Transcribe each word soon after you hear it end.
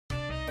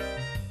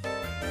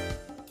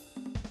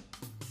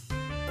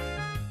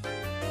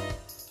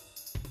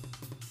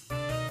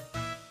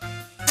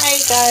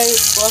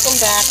Guys, welcome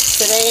back.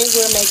 Today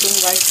we're making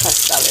rice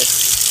pasteles.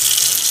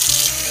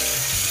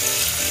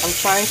 I'm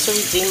trying to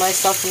redeem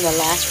myself from the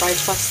last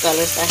rice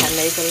pasteles I had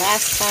made the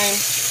last time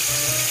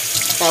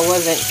that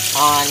wasn't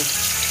on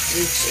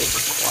YouTube,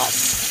 of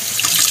course.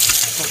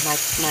 But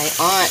my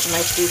aunt, my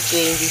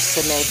Puki, used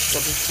to make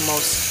the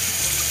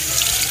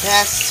most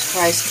best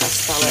rice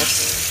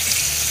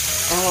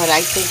pasteles. And what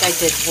I think I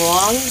did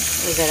wrong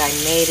was that I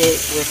made it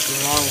with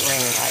long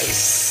grain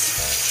rice.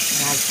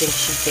 And I think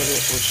she did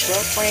it with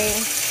short grain.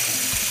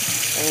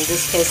 And in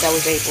this case, I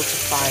was able to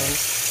find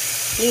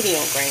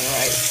medium grain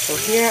rice. So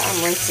here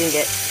I'm rinsing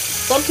it.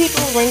 Some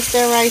people rinse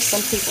their rice,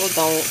 some people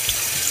don't.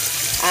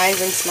 I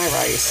rinse my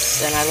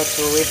rice and I look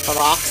through it for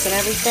rocks and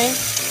everything.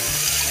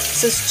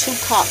 This is 2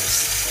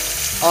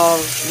 cups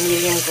of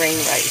medium grain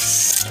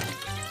rice.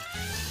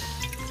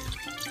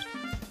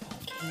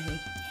 Okay,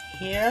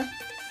 here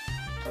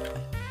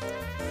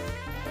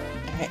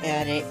I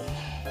added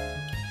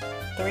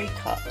 3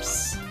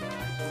 cups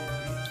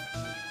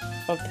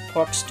of the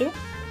pork stew.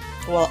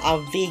 Well, our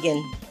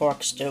vegan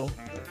pork stew.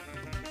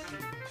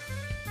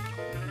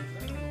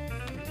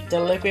 The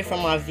liquid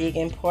from our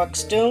vegan pork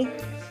stew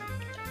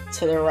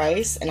to the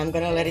rice, and I'm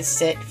gonna let it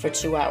sit for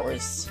 2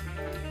 hours.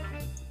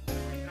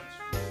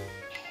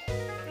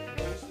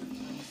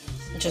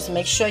 Just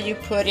make sure you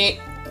put it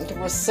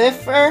through a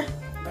sieve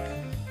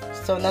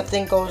so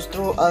nothing goes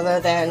through other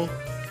than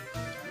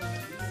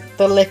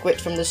the liquid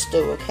from the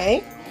stew,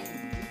 okay?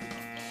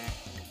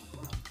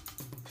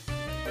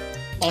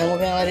 And we're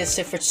gonna let it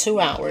sit for 2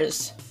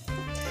 hours.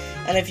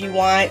 And if you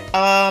want,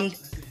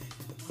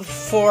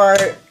 for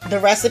the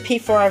recipe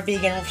for our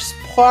vegan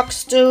pork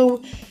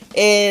stew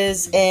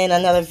is in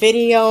another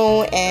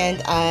video,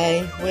 and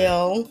I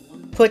will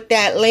put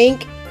that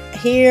link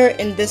here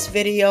in this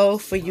video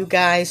for you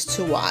guys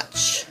to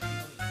watch.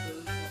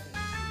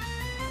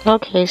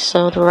 Okay,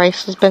 so the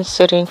rice has been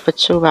sitting for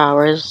 2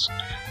 hours.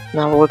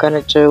 Now what we're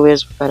gonna do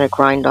is we're gonna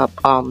grind up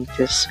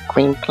this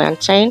green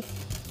plantain.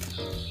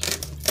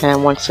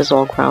 And once it's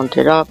all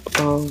grounded up,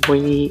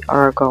 we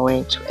are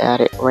going to add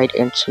it right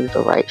into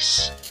the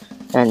rice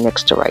and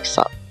mix the rice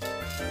up.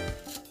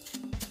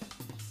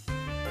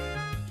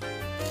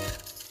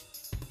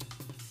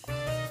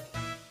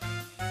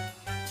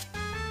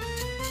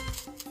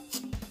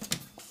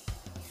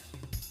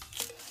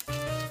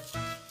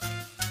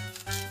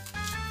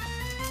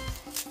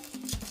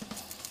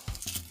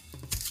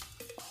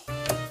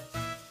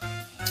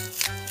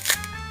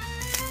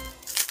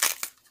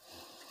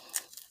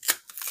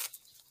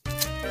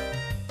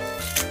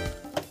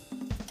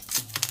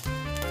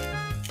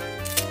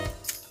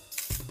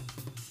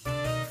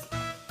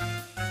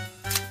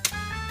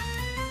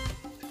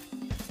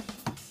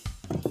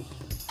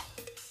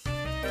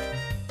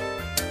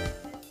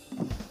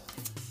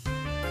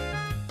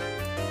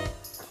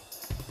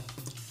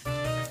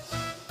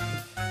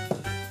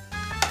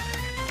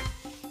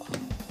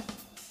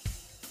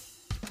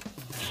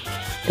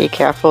 Be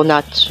careful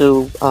not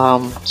to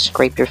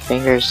scrape your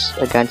fingers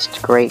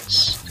against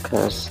grates,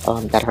 because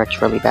that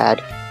hurts really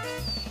bad.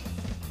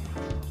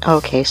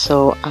 Okay,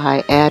 so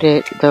I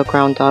added the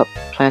ground up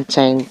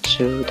plantain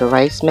to the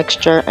rice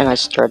mixture and I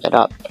stirred it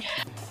up.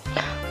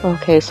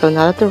 Okay, so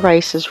now that the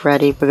rice is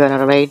ready, we're going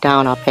to lay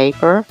down our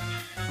paper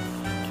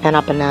and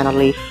a banana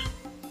leaf.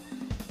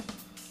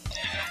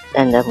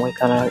 And then we're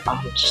going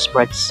to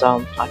spread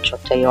some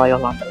achote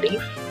oil on the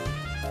leaf.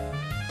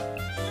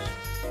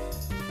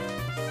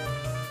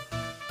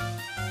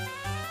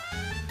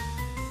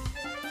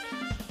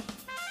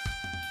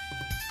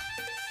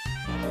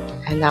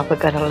 And now we're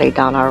going to lay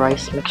down our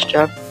rice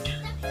mixture.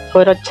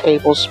 Put a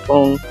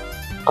tablespoon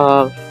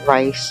of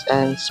rice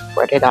and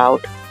spread it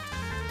out.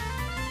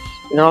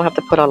 You don't have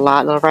to put a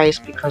lot of rice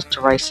because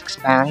the rice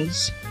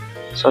expands.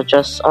 So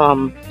just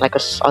like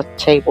a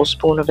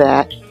tablespoon of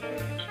that.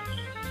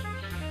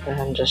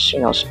 And just,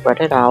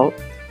 spread it out.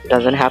 It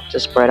doesn't have to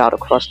spread out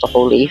across the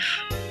whole leaf.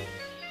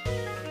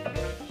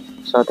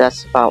 So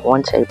that's about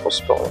 1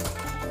 tablespoon.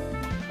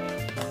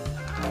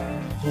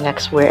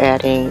 Next we're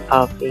adding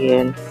a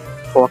vegan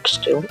pork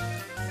stew.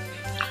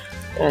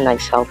 A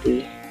nice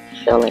healthy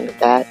filling of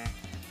that.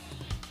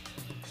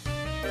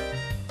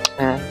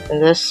 And in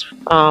this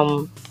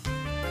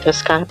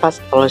kind of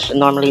pasta,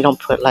 normally you don't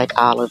put like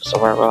olives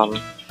or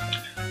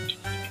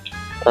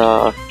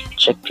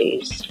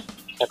chickpeas,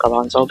 like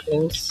garbanzo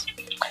beans.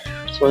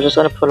 So we're just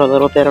gonna put a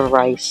little bit of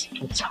rice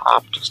on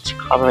top just to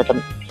cover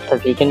the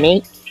vegan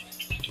meat.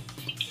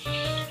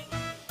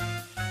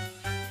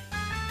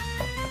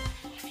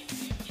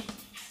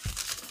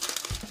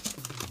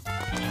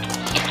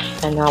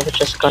 And now we're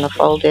just going to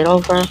fold it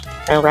over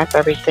and wrap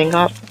everything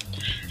up.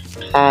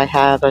 I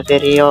have a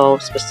video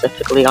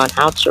specifically on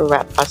how to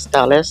wrap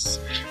pasteles,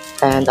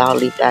 and I'll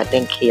leave that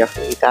link here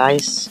for you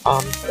guys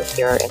if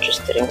you're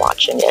interested in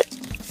watching it.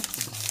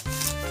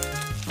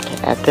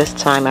 At this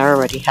time, I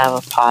already have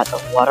a pot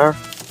of water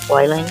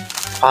boiling,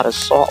 pot of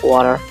salt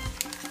water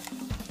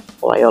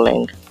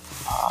boiling.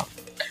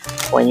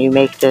 When you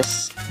make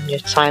this,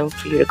 it's time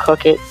for you to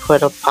cook it.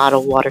 Put a pot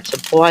of water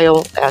to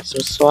boil, add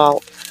some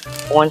salt,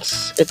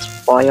 Once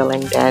it's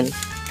boiling, then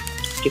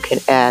you can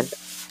add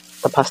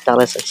the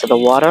pasteles into the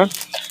water.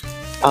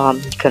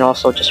 You can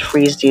also just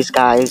freeze these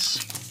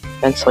guys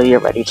until you're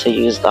ready to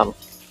use them.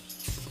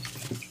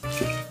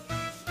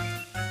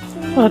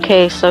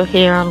 Okay, so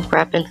here I'm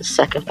wrapping the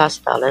second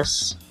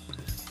pasteles.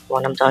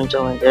 When I'm done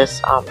doing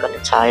this, I'm going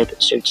to tie the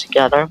two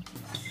together.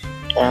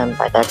 And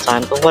by that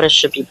time, the water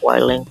should be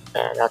boiling,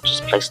 and I'll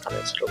just place them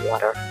into the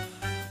water.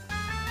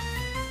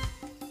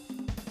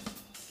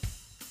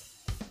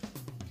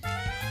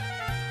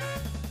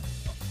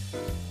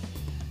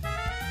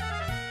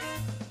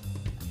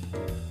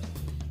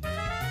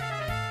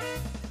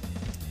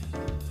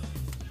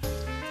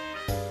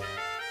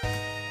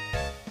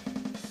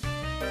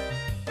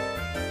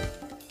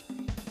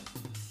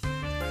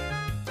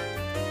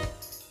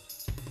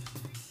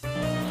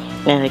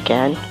 And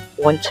again,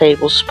 1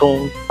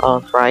 tablespoon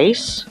of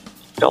rice.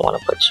 You don't want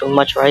to put too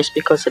much rice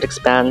because it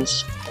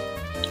expands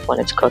when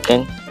it's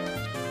cooking.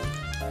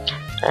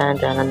 And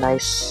then a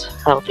nice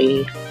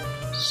healthy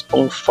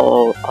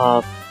spoonful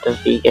of the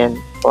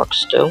vegan pork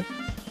stew.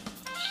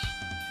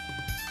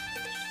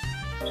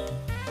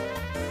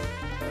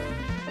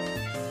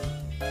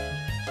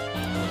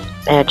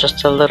 Add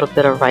just a little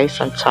bit of rice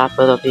on top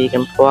of the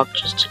vegan pork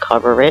just to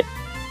cover it.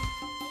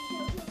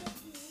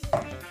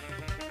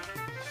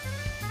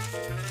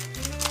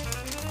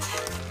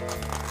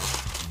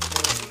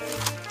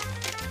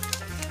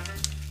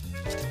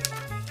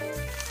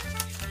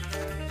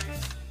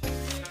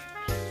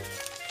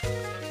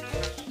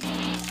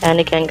 And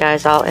again,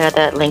 guys, I'll add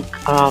that link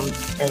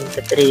in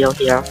the video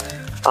here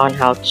on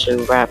how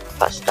to wrap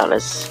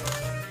pasteles,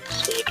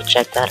 so you can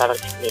check that out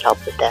if you need help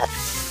with that.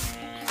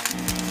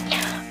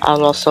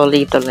 I'll also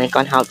leave the link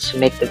on how to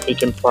make the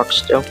vegan pork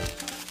stew.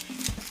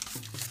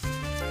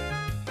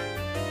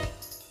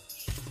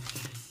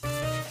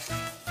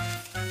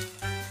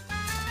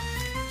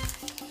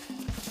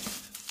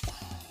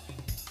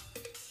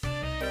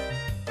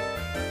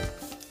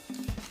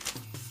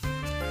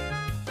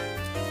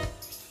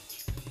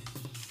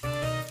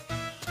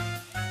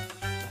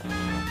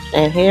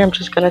 And here I'm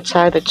just going to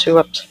tie the two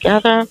up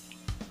together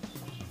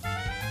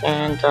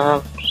and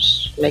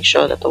just make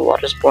sure that the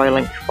water's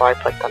boiling before I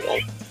put them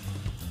in.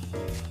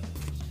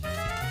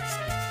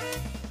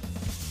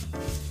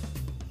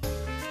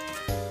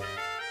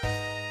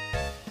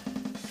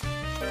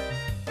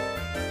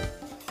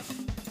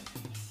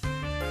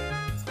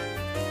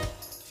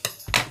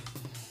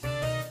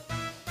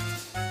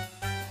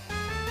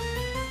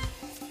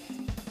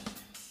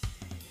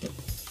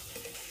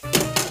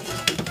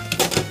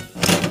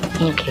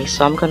 Okay,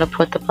 so I'm going to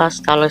put the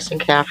pasteles in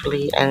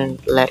carefully and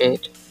let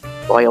it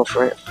boil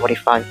for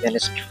 45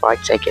 minutes before I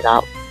take it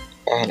out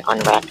and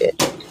unwrap it.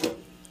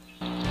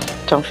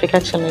 Don't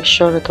forget to make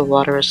sure that the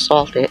water is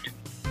salted.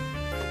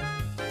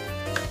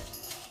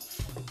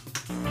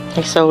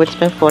 Okay, so it's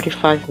been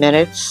 45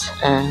 minutes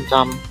and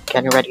I'm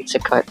getting ready to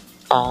cut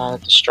the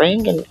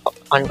string and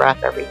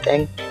unwrap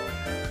everything.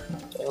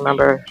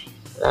 Remember,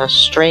 the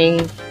string,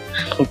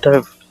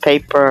 the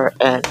paper,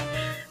 and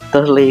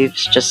the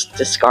leaves, just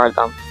discard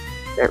them.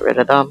 Get rid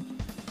of them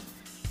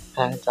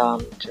and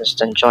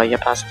just enjoy your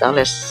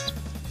pasteles.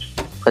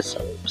 Put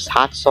some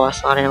hot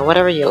sauce on it,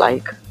 whatever you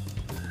like.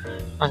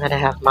 I'm gonna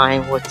have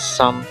mine with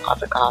some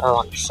avocado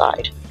on the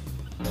side.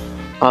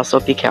 Also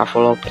be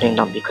careful opening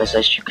them because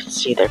as you can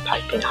see they're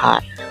piping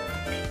hot.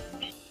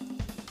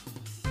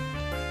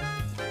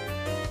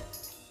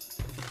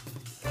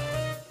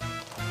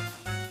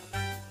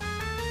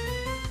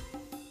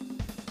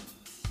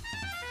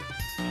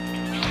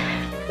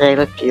 They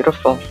look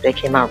beautiful. They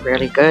came out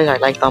really good. I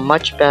like them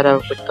much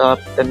better with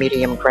the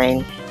medium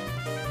grain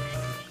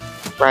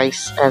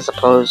rice as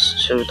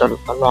opposed to the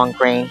long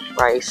grain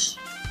rice.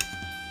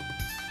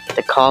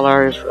 The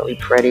color is really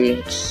pretty.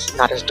 It's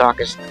not as dark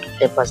as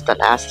it was the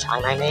last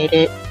time I made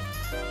it.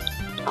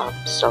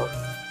 So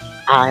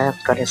I am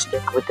going to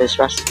stick with this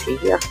recipe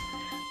here.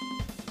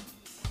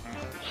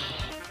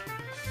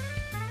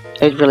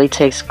 It really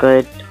tastes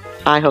good.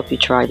 I hope you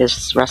try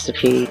this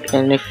recipe,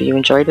 and if you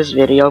enjoyed this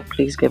video,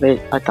 please give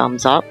it a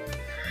thumbs up.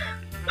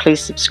 Please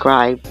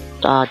subscribe.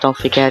 Don't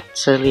forget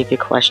to leave your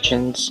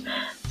questions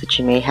that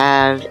you may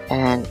have,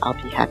 and I'll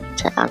be happy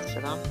to answer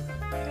them.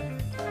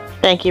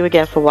 Thank you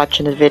again for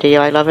watching the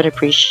video. I love and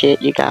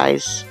appreciate you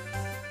guys.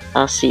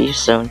 I'll see you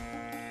soon.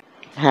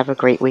 Have a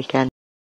great weekend.